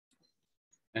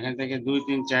এখান থেকে 2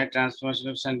 3 4 transformation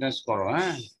of sentence করো।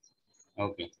 হ্যাঁ,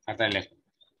 ওকে, খাতায় লেখো।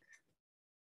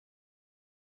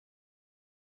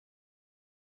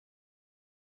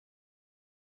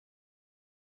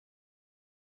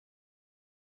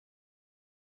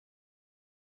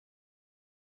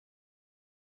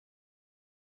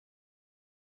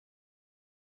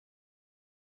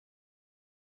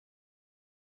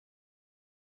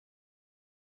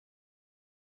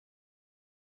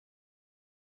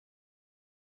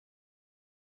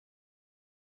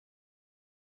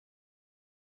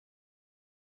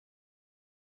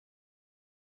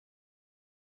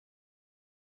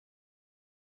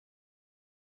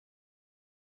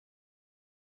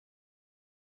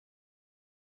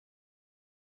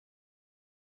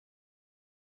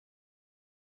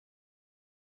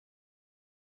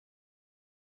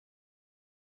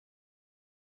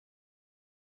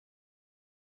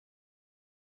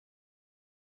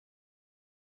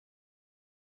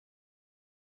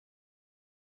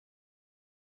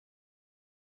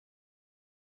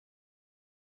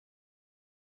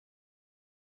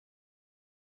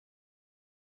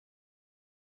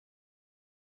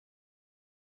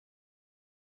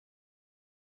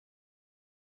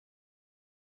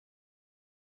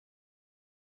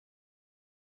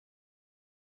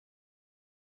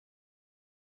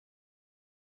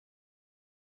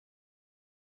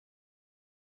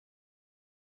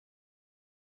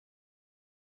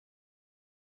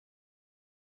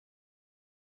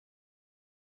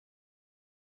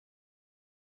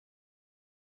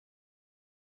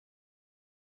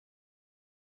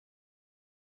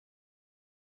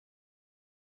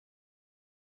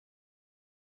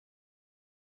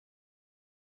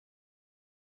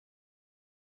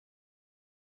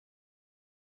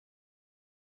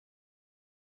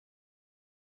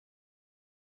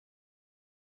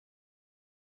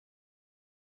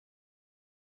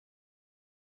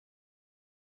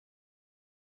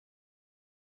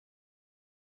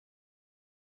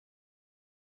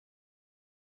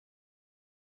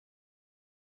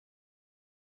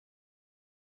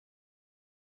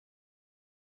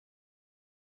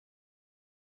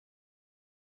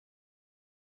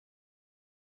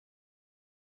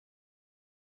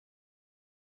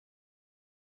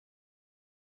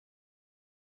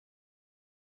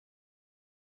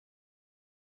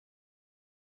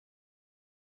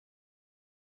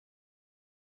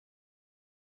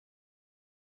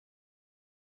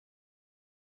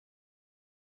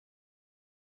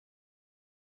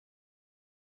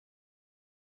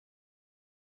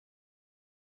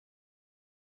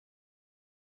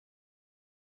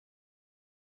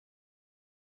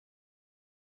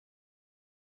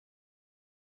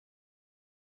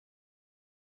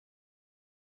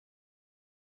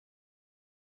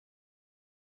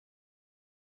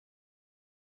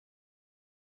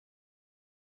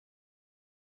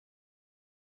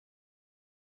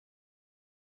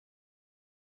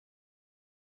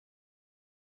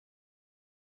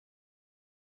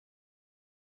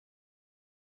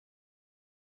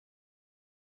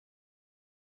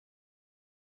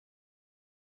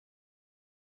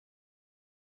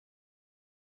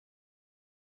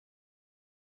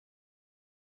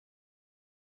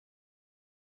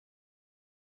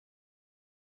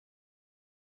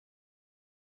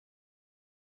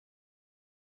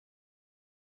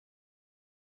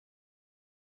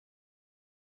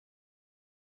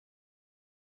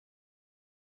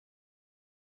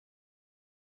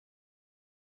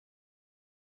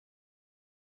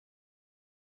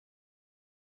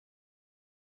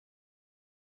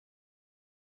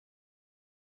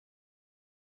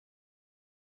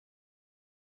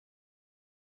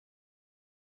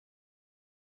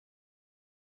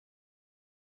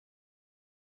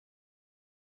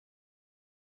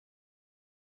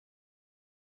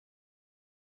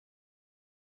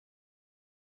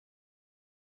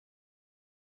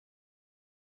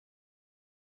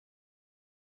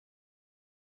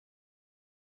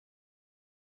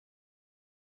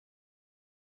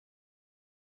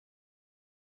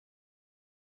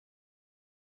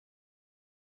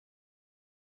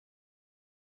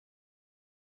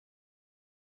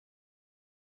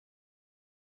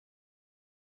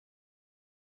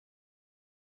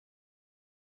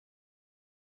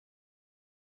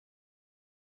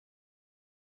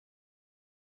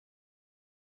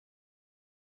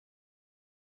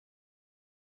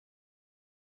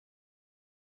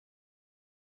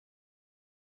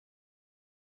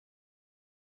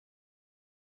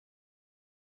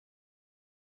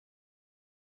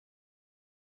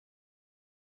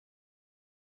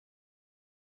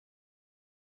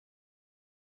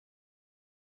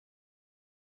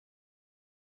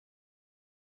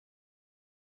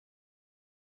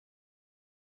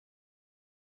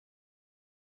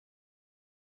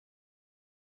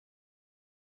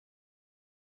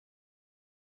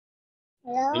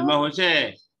 ইলমা হয়েছে?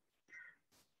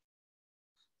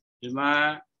 ইলমা,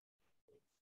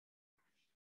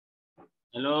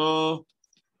 হ্যালো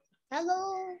হ্যালো।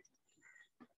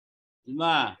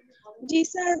 ইলমা, জি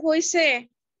স্যার হইছে।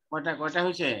 কয়টা কয়টা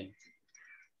হয়েছে?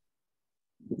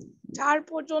 4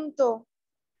 পর্যন্ত।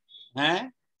 হ্যাঁ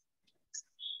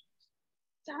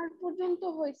 4 পর্যন্ত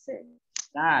হইছে।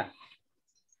 4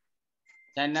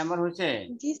 4 নাম্বার হয়েছে?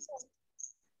 জি স্যার।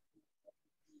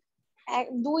 1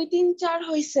 2 3 4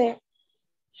 হইছে।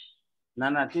 না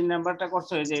না 3 নাম্বারটা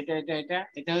করছো, এই যে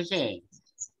এটা হয়েছে।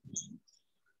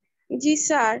 জি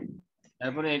স্যার।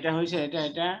 তারপরে এটা হয়েছে,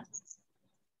 এটা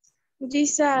জি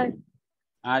স্যার।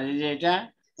 আর এই যে এটা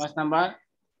 5 নাম্বার।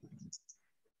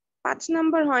 5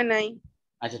 নাম্বার হয় নাই।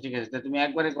 আচ্ছা ঠিক আছে, তা তুমি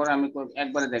একবারে করো, আমি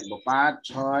একবারে দেখবো। 5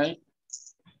 6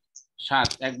 7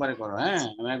 একবারে করো, হ্যাঁ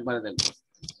আমি একবারে দেখবো।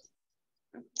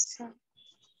 আচ্ছা।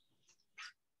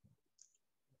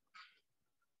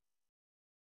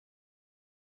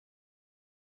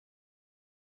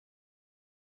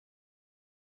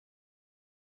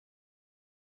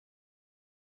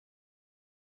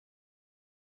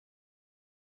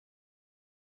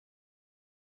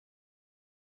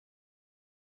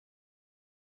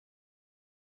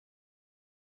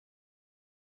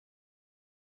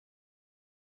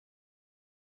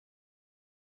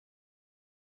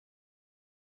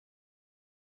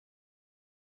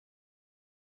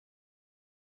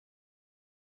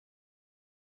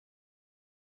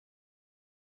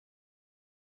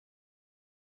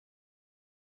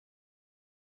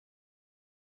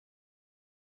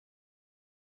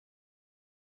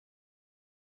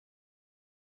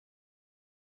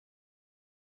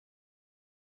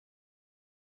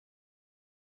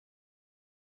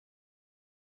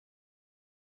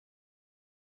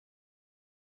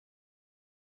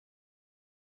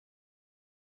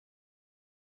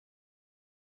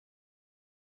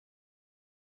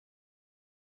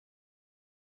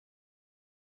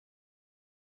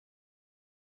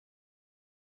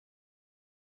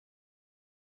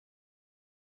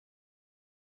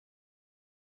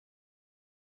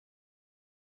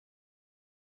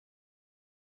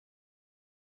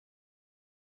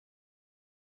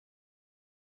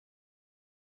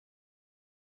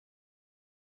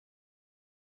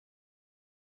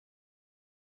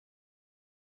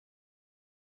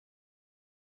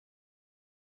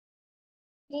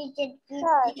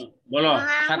 বলো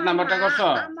 7 নাম্বারটা করছো?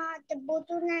 আমার তো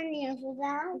বোতল না নিয়ে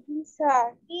যাও। জি স্যার।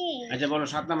 আচ্ছা বলো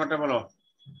 7 নাম্বারটা বলো।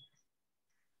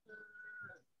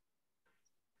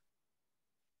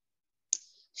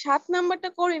 7 নাম্বারটা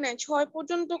করি নাই, 6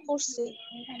 পর্যন্ত করছি।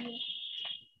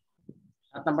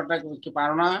 7 নাম্বারটা কি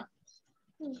পারো না?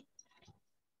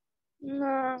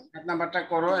 না। 7 নাম্বারটা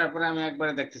করো, এরপরে আমি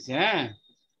একবারে দেখতেছি, হ্যাঁ।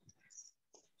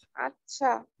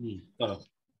 আচ্ছা। করো।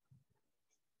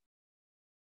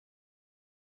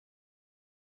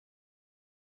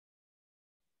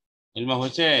 ইলমা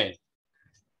হয়েছে?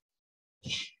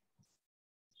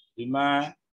 ইলমা,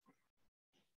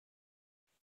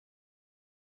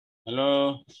 হ্যালো।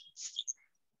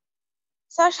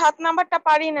 স্যার 7 নাম্বারটা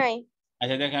পারি নাই।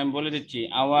 আচ্ছা দেখে আমি বলে দিচ্ছি।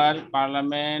 Hour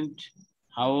parliament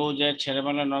house at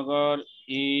Sherebangla Nagar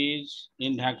is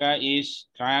in Dhaka is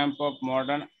Triumph of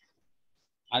modern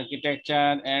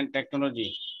architecture and technology.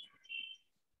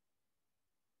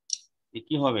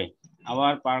 কি হবে?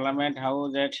 Hour parliament house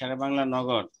at Sherebangla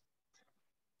Nagar,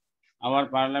 hour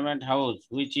parliament house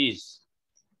which is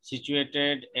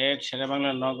situated at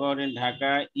Sherebangla Nagar in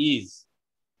Dhaka is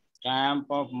triumph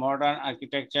of modern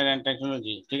architecture and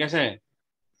technology। ঠিক আছে?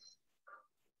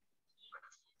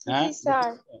 হ্যাঁ জি sir.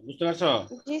 বুঝতে পারছো?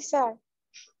 জি sir.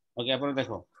 ওকে, এরপরে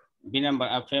দেখো B number.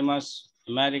 A famous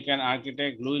American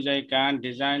architect Louis I. Kahn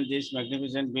designed this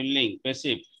magnificent building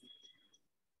passive।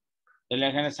 তাহলে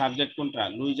এখানে subject কোনটা?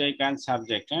 লুইস আই কান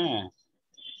সাবজেক্ট, হ্যাঁ।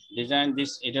 ডিজাইন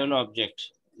দিস এটা হলো অবজেক্ট।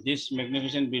 দিস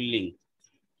ম্যাগনিফিসেন্ট বিল্ডিং,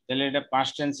 তাহলে এটা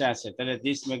পাস্ট টেন্সে আছে। তাহলে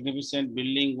this magnificent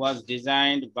building was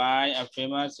designed by a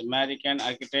famous American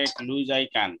architect Luis I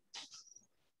কান।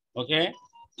 ওকে,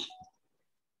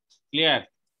 ক্লিয়ার?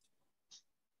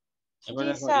 এবার জি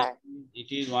দেখো, sir. It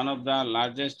is one of the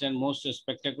largest and most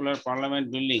spectacular parliament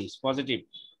buildings. Positive,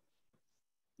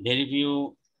 very few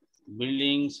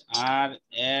buildings R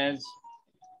as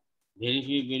very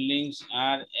few buildings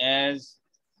are as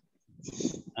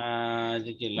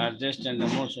the largest and the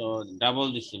most, double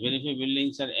this, very few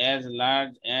buildings are as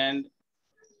large and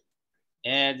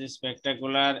as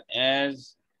spectacular as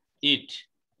it।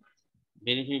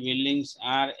 Very few buildings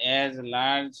are as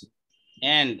large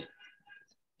and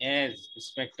as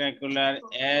spectacular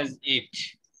as it।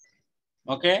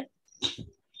 Okay,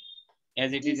 as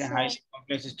it G is a sir. highly complex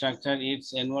complex structure,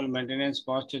 its annual maintenance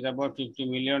cost is about 50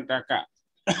 million taka.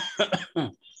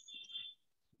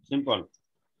 Simple.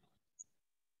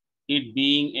 It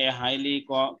being a highly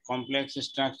complex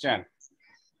structure,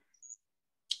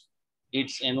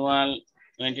 its annual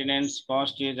maintenance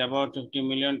cost is about 50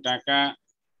 million taka.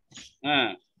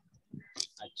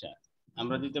 আচ্ছা,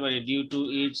 আমরা দিতে পারি due to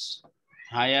its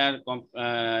higher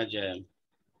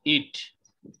it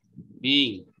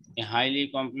being a highly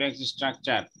complex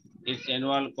structure, its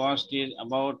annual cost is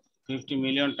about 50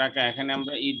 million টাকা। এখানে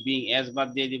আমরা it being as বাদ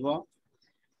দিয়ে দিব,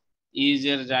 is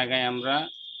এর জায়গায় আমরা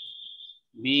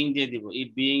being দিয়ে দিব, it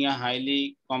being a highly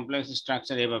complex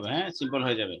structure এভাবে, হ্যাঁ, সিম্পল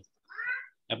হয়ে যাবে।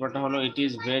 এরপরটা হলো it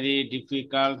is very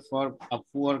difficult for a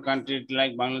poor country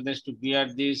like Bangladesh to bear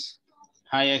these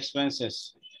high expenses.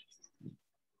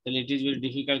 Then it is very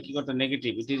difficult, কি করতে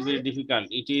negative, it is very difficult,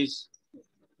 it is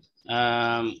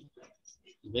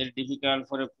very difficult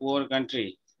for a poor country.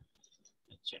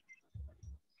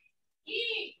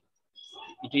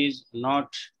 It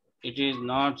is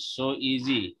not so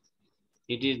easy.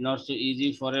 It is not so easy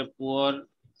for a poor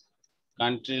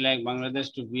country like Bangladesh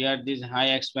to bear these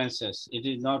high expenses. It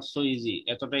is not so easy.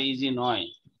 এতটা easy নয়,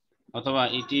 অথবা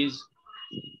it is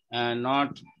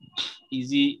not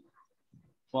easy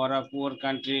for a poor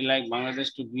country like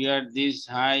Bangladesh to bear these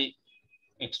high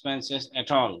expenses at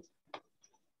all.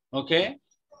 Okay?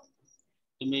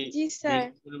 তুমি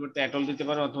পরিবর্তে atoll দিতে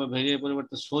পারো অথবা ভেরির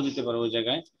পরিবর্তে so দিতে পারো ওই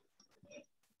জায়গায়।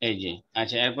 এই যে,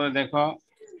 আচ্ছা, এরপরে দেখো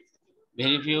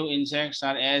very few insects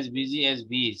are as busy as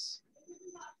bees.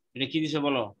 এটা কি দিছে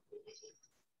বলো?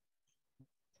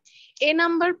 এ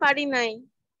নাম্বার পারি নাই।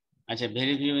 আচ্ছা,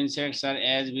 very few insects are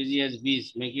as busy as bees,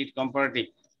 make it comparative.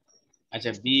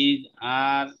 আচ্ছা, bees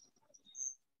are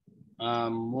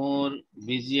more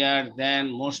busier than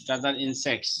most other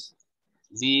insects.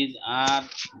 Bees are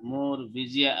more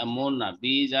busier,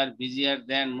 bees are busier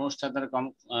than most other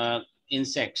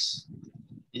insects.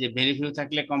 এই যে very few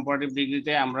থাকলে comparative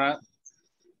ডিগ্রিতে আমরা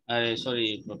sorry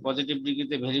positive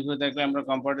ডিগ্রিতে very few থাকলে আমরা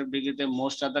comparative ডিগ্রিতে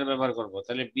most other ব্যবহার করব।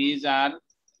 তাহলে bees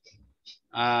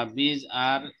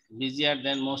are busier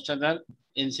than most other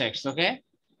insects. Okay?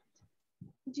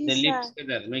 They live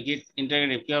together, make it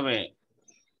integrative, কি হবে?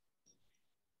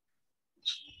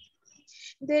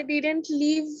 They didn't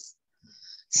live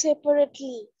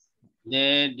separately.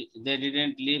 They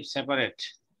didn't live separate.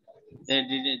 They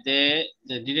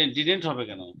didn't হবে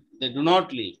কেন? They do not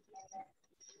live.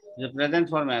 The present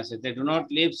form আছে, they do not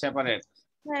live separate.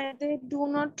 They do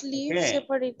not live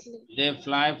separately. They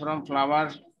fly from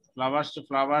flowers to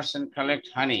flowers and collect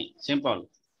honey. Simple.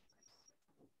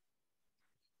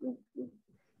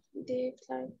 They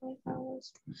fly from flowers.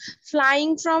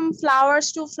 Flying from flowers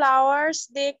to flowers,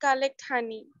 they collect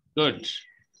honey. Good.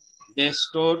 They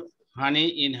store honey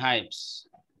in hives.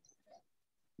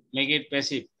 Make it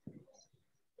passive.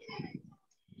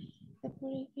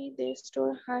 They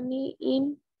store honey in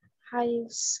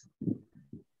hives.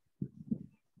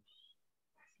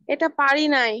 এটা পারি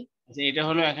নাই। আচ্ছা, এটা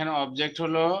হলো এখানে object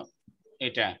হলো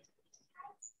এটা,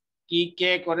 কি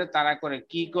কে করে, তারা করে,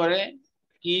 কি করে,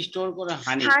 কি স্টোর করে,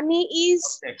 হানি। Honey is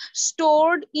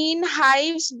stored in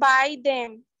hives by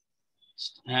them.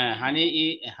 হ্যাঁ,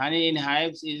 honey in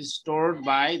hives is stored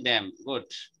by them. Good.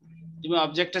 তুমি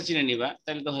অবজেক্টটা চিনে নিবা,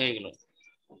 তাহলে তো হয়ে গেল।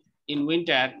 In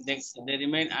winter they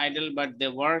remain idle but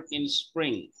they work in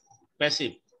spring.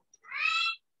 Passive.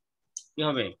 কি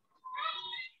হবে?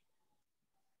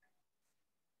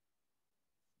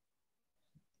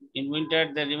 In winter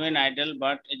they remain idle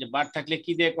but এই যে বাট থাকলে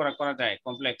কি দিয়ে করা যায়?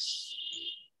 কমপ্লেক্স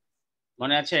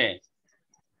মনে আছে?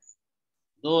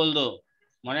 দোল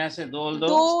মনে আছে? দোল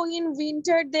Though in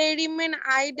winter they remain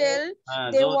idle,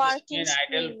 they work in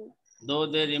spring. Though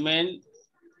they remain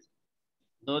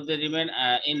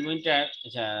in winter,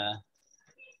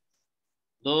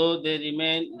 though they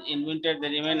remain in winter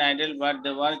they remain idle but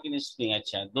they work in spring.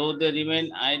 Though they remain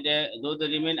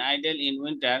idle in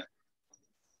winter,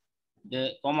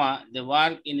 they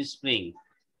work in spring.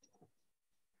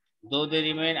 Though they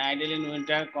remain idle in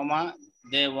winter,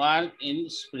 they work in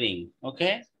spring.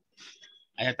 Okay?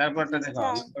 আচ্ছা, তারপরটা দেখো,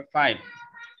 number 5.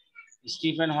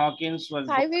 Stephen Hawking was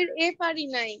 5 এর এ পারি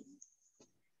নাই।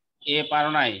 এ পারো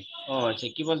নাই? ও আচ্ছা,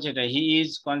 কি বলছে এটা? He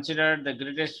is considered the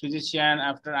greatest physician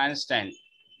after Einstein.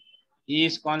 He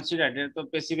is considered, এটা তো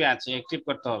প্যাসিভে আছে, অ্যাক্টিভ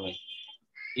করতে হবে।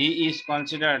 He is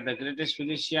considered the greatest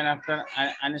physician after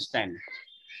Einstein.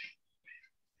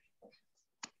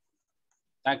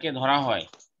 তাকে ধরা হয়।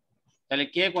 তাহলে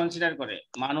কে কনসিডার করে?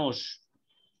 মানুষ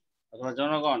অথবা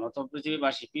জনগণ অথবা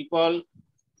পৃথিবীবাসী। People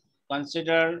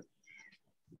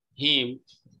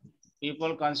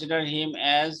consider him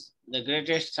as the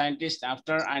greatest scientist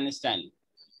after Einstein.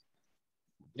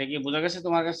 এটা কি বোঝা গেছে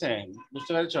তোমার কাছে?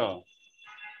 বুঝতে পেরেছো?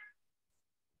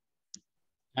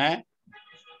 হ্যাঁ,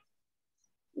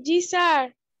 জি স্যার।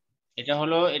 এটা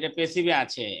হলো, এটা পেসিভে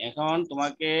আছে। এখন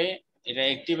তোমাকে এটা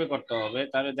অ্যাক্টিভে করতে হবে।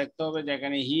 তাহলে দেখতে হবে যে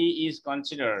এখানে হি ইজ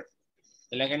কনসিডার্ড,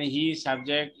 তাহলে এখানে হি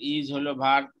সাবজেক্ট, ইজ হলো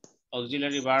verb,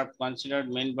 auxiliary verb, considered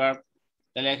main verb.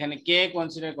 তাহলে এখানে কে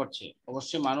কনসিডার করছে?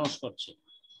 অবশ্যই মানুষ করছে।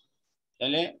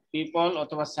 তাহলে পিপল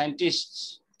অথবা সায়েন্টিস্ট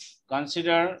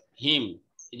কনসিডার হিম,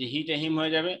 এই যে হিটা হিম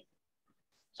হয়ে যাবে।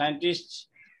 Scientist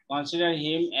consider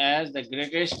him as the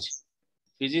greatest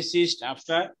physicist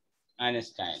after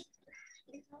Einstein.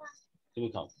 তুমি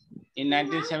খাও। In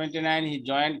 1979, he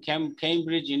joined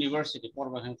Cambridge University.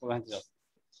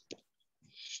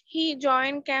 He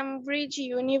joined Cambridge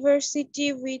University,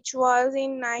 which was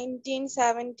in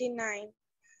 1979.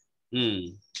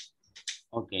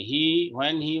 Okay.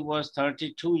 When he was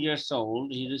 32 years old,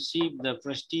 he received the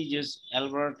prestigious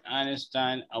Albert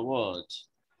Einstein Award.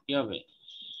 কি হবে?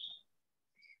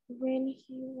 When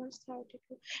he was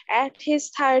 32,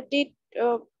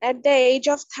 at the age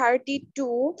of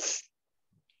 32,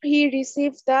 he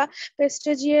received the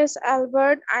prestigious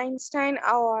Albert Einstein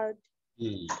Award.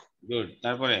 Good.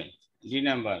 তারপরে D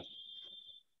number.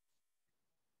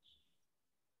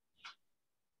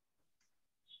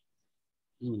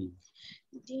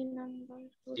 D number.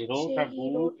 He wrote a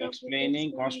book explaining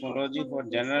cosmology for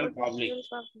general public.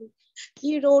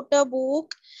 He wrote a book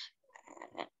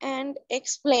and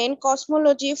explained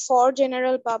cosmology for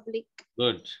general public.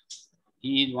 Good.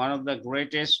 He is one of the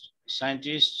greatest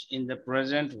scientists in the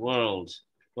present world.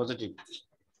 Positive.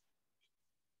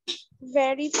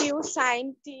 Very few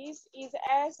scientists is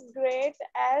as great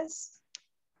as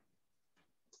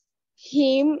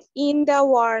him in the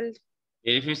world.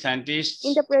 Very few scientists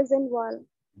in the present world.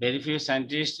 Very few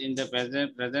scientists in the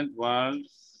present world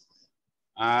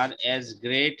are as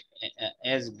great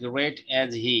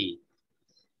as he.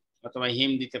 অথবা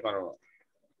him দিতে পারো।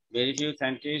 Very few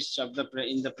scientists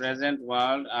in the present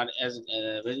world are as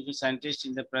very few scientists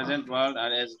in the present world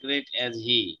are as great as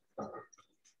he.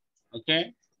 Okay?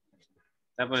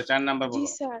 তারপরে 4 number বলো। জি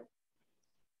sir.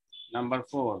 Number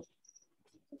 4.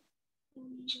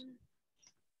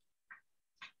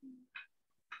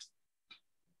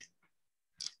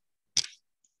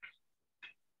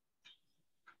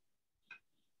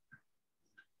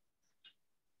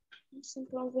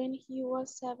 Simple. When he was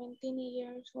 17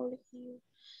 years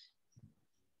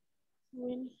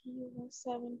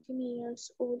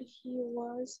old, he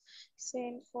was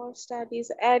sent for studies.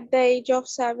 At the age of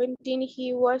 17, he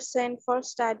was sent for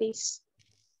studies.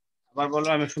 আবার বলো,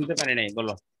 আমি শুনতে পারি নাই,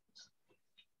 বলো।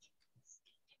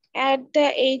 At the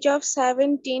age of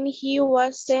 17, he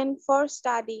was sent for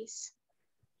studies.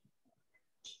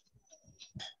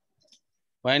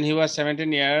 When he was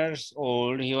 17 years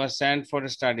old, he was sent for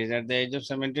studies. At the age of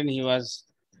 17, he was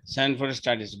sent for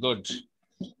studies. Good.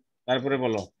 তারপরে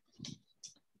বলো।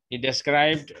 He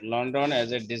described London as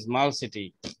a dismal city.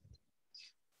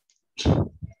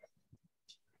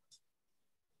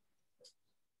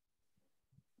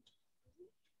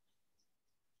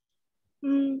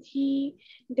 He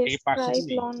described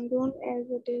London as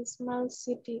a dismal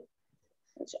city.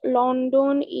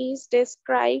 London is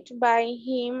described by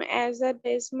him as a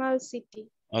dismal city.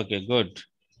 Okay, good.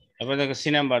 এবার দেখো C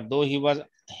number. Though he was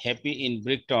happy in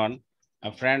Brighton,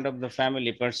 a friend of the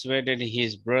family persuaded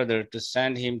his brother to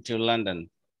send him to London.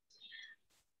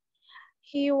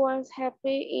 He was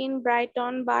happy in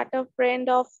Brighton, but a friend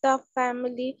of the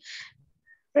family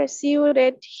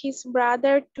persuaded his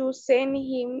brother to send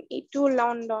him to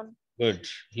London. Good.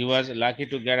 He was lucky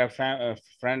to get a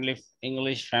friendly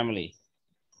English family.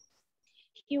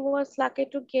 He was lucky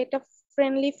to get a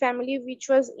friendly family which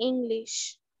was English.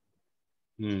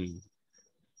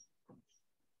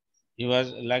 He was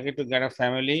lucky to get a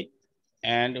family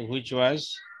and which was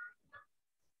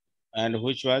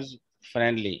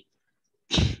friendly.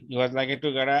 He was lucky to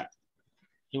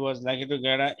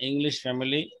get a English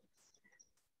family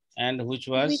and which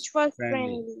was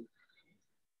friendly.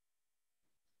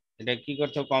 এটা কি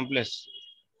করতে complex.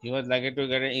 He was lucky to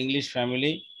get an English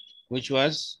family which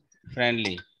was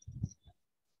friendly.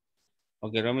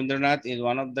 Okay, Rabindranath is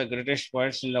one of the greatest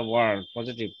poets in the world.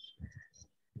 Positive.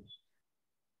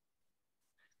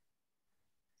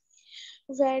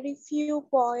 Very few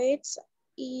poets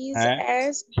is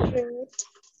as great.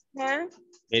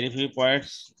 Very few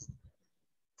poets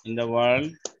in the world.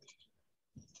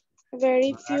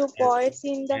 Very few poets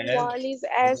in the world is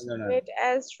as great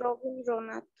as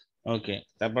Rabindranath. Okay,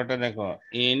 তারপরটা দেখো।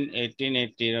 In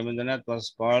 1880, Rabindranath was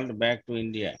called back to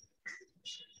India.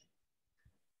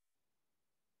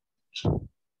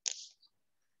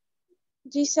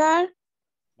 G sir.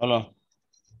 বলো।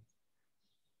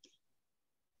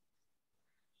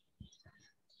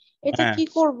 এটা হ্যাঁ, কি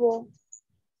করব?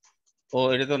 ও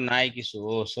এটা তো নাই কিছু,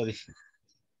 ও সরি,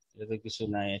 এটা তো কিছু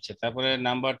নাই। আচ্ছা, তারপরে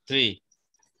নাম্বার 3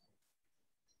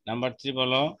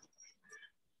 বলো।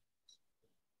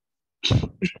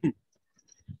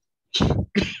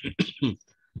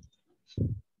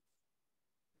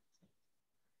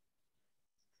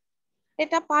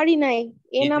 এটা পারি নাই।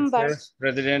 এ is the number. First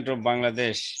president of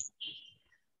Bangladesh.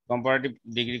 Comparative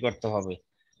degree করতে হবে।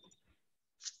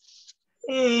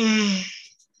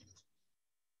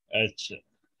 আচ্ছা,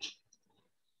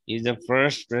 is the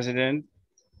first president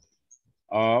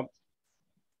of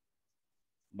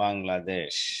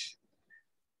Bangladesh.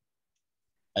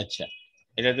 আচ্ছা,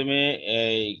 এটা তুমি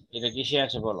এই এটা কিসে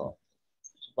আছে বলো?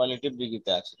 সুপারলেটিভ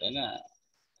ডিগ্রিতে আছে, তাই না?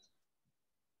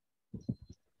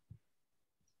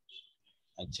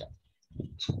 আচ্ছা,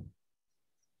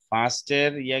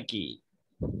 ফার্স্টের কি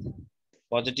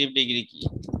পজিটিভ ডিগ্রি কি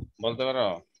বলতে পারো?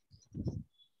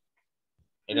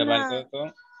 এটা না, বাইর করো তো,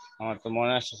 আমার তো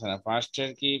মনে আসছে না। ফার্স্টের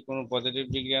কি কোনো পজিটিভ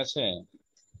ডিগ্রি আছে?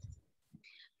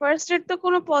 ফার্স্ট এর তো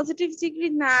কোনো পজিটিভ ডিগ্রি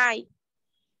নাই।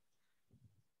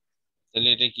 তাহলে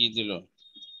এটা কি দিল?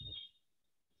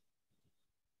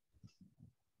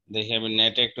 দেখি, আমি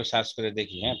নেটে একটু সার্চ করে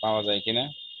দেখি, হ্যাঁ, পাওয়া যায় কিনা।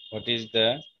 What is the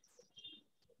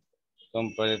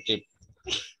comparative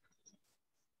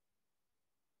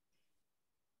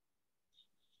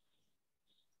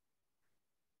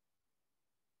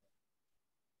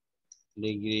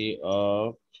degree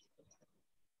of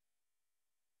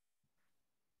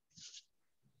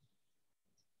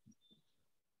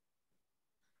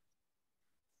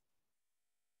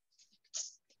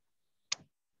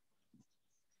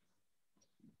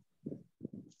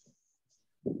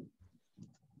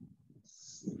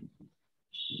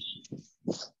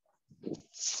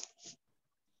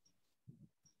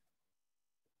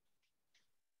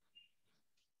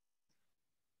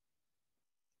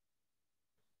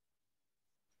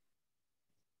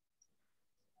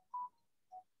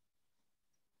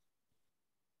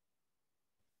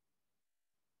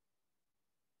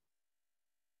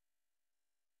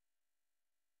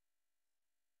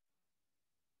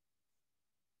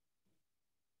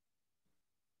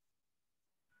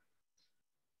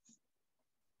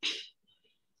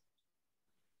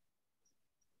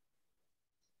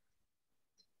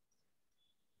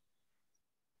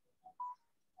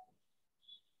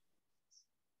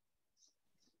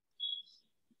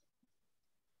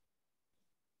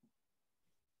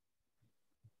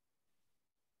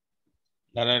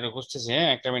দাঁড়া, এটা খুঁজতেছি, হ্যাঁ,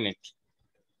 একটা মিনিট।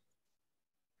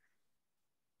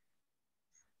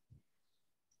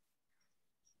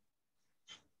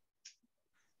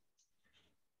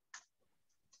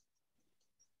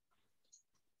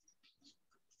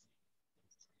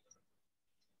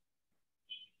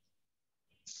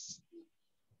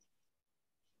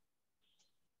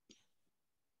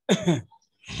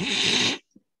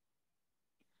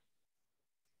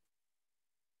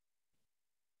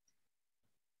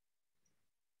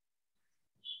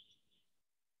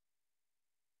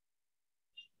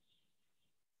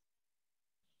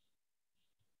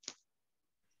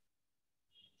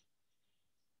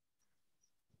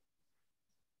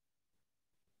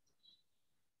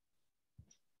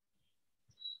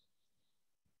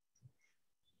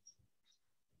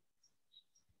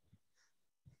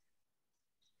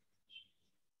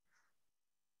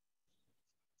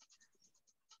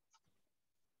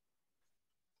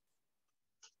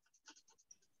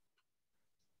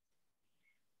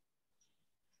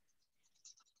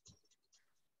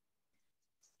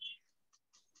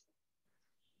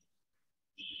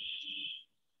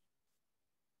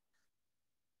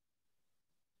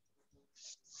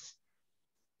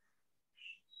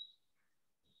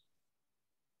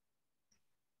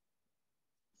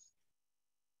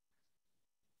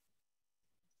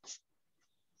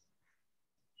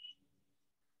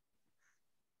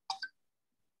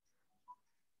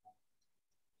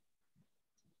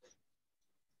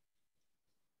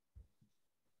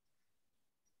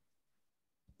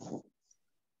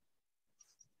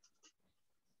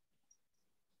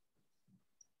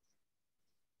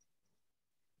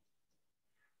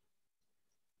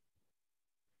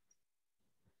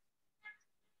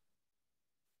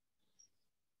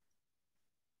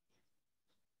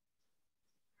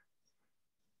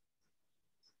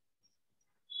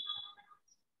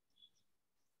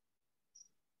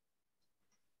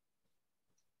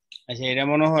 আচ্ছা, এটা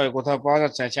মনে হয় কোথাও পাওয়া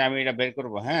যাচ্ছে। আচ্ছা, আমি এটা বের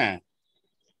করবো, হ্যাঁ।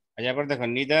 আচ্ছা, এবার দেখো,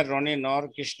 নিদার রনি নর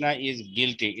কৃষ্ণা ইজ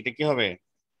গিলটি, এটা কি হবে?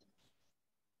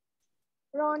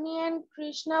 Ronnie and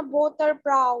Krishna both are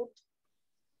proud.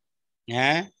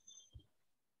 হ্যাঁ,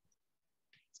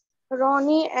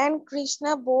 Ronnie and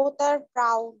Krishna both are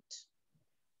proud.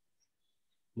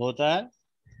 both are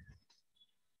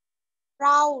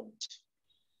proud.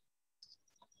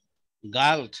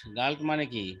 Galt মানে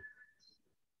কি?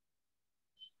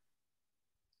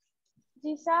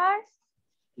 জি স্যার,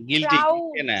 গিলটি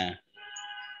proud. না,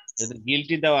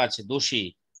 গিলটি দেওয়া আছে, দোষী।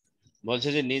 বলছে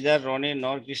যে নিদার রনি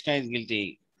নর কৃষ্ণা ইজ গিলটি।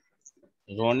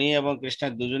 রনি এবং কৃষ্ণা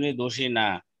দুজনই দোষী না।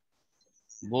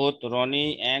 Both Roni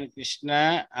and Krishna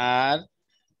R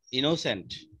innocent.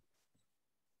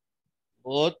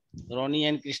 Both Roni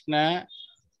and Krishna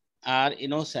R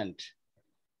innocent.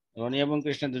 Roni এবং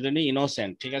কৃষ্ণা দুজনই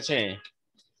ইনোসেন্ট, ঠিক আছে।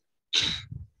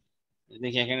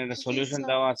 দেখি এখানে একটা জি সলিউশন স্যার।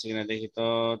 দেওয়া আছে কিনা, দেখি তো।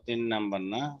 3 নাম্বার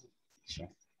না? আচ্ছা,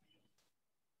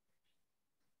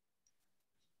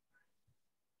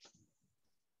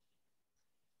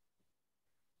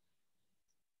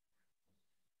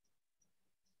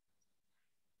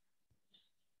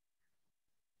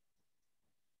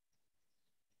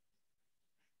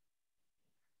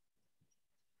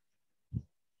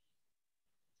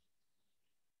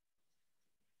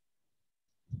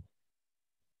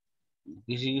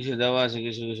 কিছু কিছু দেওয়া আছে,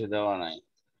 কিছু কিছু দেওয়া নাই।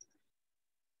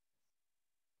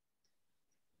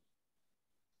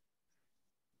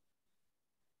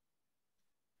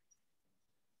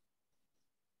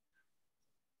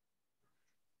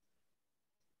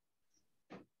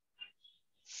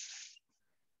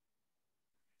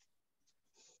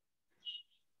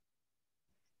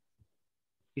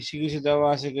 কিছু কিছু দেওয়া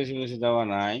আছে, কিছু কিছু দেওয়া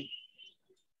নাই।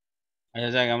 আচ্ছা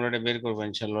যাক, আমরা এটা বের করবো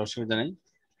ইনশাল্লাহ, অসুবিধা নেই।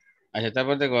 আচ্ছা,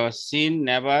 তারপর দেখো, সিন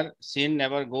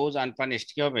নেভার গোজ আনপানিশড,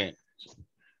 কি হবে?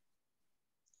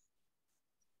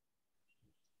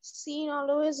 Sin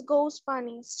always goes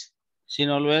punished. Scene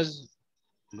always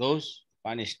গোজ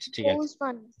পানিশড, ঠিক আছে। Goes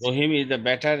punished. Rahim is the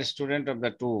better student of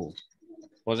the two,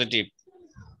 positive.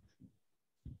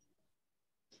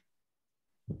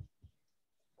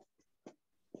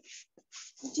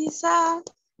 G sir.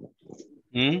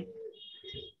 হুম,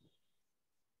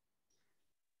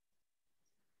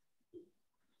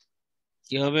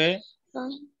 কি হবে?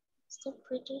 The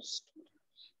greatest.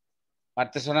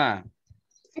 পারতেছো না?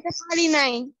 এটা পারি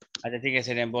নাই। আচ্ছা ঠিক আছে,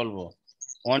 এটা আমি বলবো।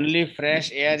 Only fresh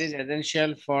air is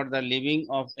essential for the living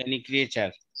of any creature.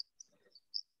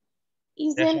 Fresh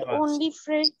Isn't আওয়াজ। only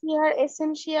fresh air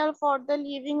essential for the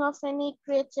living of any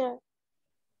creature?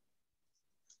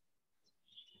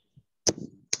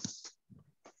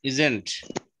 Isn't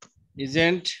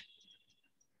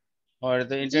or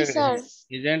the G sir.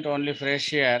 integration. Isn't only fresh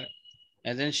air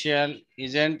essential?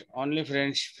 Isn't only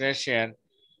fresh air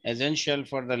essential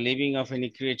for the living of any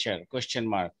creature? Question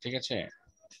mark. ঠিক আছে।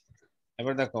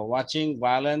 এবার দেখো, watching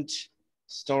violent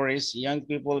stories, young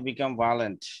people become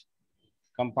violent.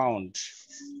 Compound.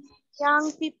 Young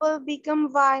people become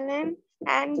violent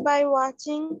and by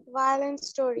watching violent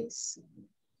stories.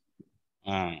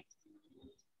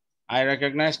 I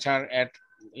recognized her at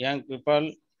young people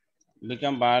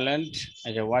become violent.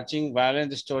 Okay, watching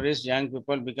violent stories, young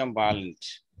people become violent.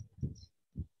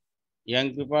 Young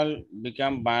people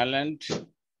become violent.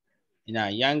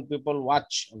 Young people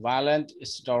watch violent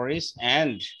stories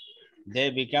and they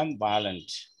become violent.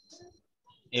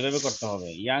 এভাবে করতে হবে।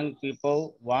 Young people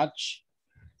watch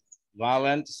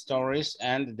violent stories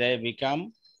and they become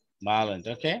violent.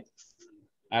 Okay.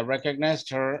 I recognized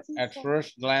her at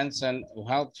first glance and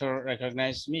helped her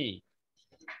recognize me.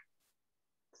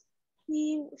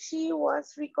 She was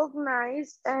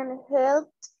recognized and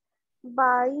helped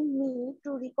by me to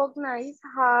recognize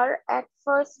her at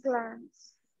first glance.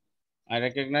 I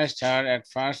recognized her at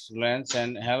first glance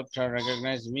and helped her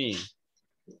recognize me.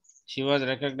 She was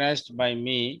recognized by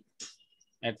me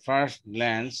at first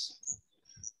glance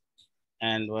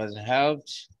and was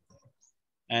helped,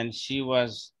 and she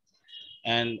was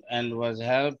and was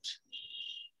helped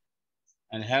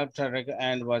and helped her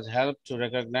and was helped to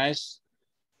recognize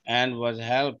and was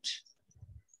helped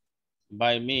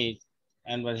by me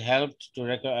and was helped to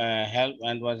help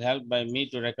and was helped by me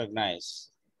to recognize.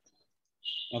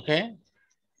 Okay.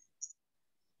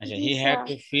 He had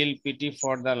to feel pity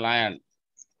for the lion.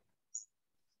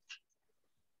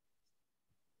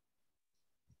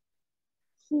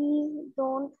 He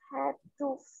don't have to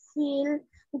feel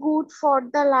good for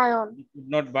the lion. He could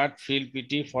not but feel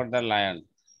pity for the lion.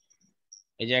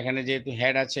 এই যে এখানে যেহেতু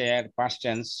head আছে এর past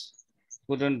tense,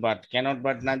 couldn't but, cannot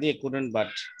but না দিয়ে couldn't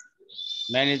but.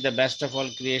 Man is the best of all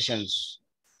creations.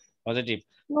 Positive.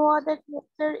 No other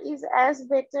creature is as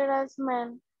better as man.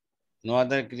 No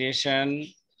other creation,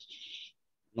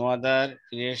 no other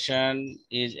creation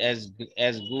is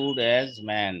as good as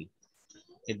man.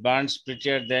 It burns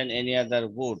prettier than any other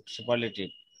wood.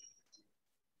 Superlative.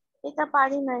 এটা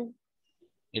পারি নাই।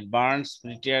 It burns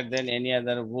prettier than any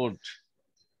other wood.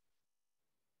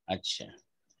 আচ্ছা,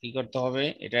 কি করতে হবে,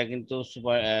 এটা কিন্তু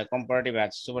super comparative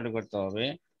আছে, সুপারটিভ করতে হবে।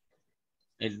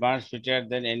 It burns prettier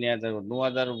than any other wood. No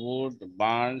other wood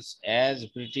burns as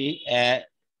pretty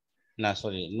না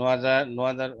সরি, no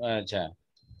other আচ্ছা,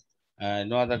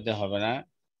 no other তে হবে না।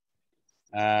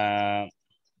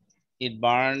 It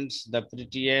burns the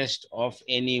prettiest of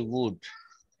any wood.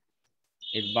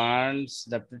 It burns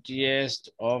the prettiest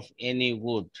of any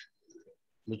wood.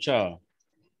 বুঝছো?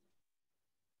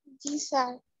 জি sir.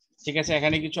 ঠিক আছে,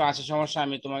 এখানে কিছু আছে সমস্যা,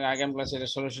 আমি তোমাকে আগামী ক্লাসে এটা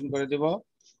সলিউশন করে দিব।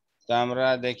 তো আমরা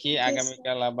দেখি জি স্যার।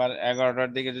 আগামীকাল আবার 11টার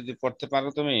দিকে যদি পড়তে পারো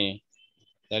তুমি,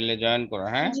 তাহলে জয়েন করো,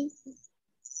 হ্যাঁ? জি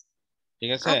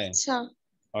ঠিক আছে, আচ্ছা।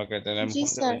 ওকে, তাহলে আমি জি ফোন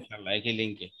দেবো স্যার। ইনশাল্লাহ একই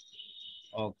লিঙ্কে।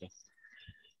 ওকে,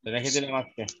 তো রেখে দিলাম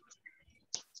আজকে।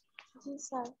 জি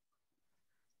স্যার।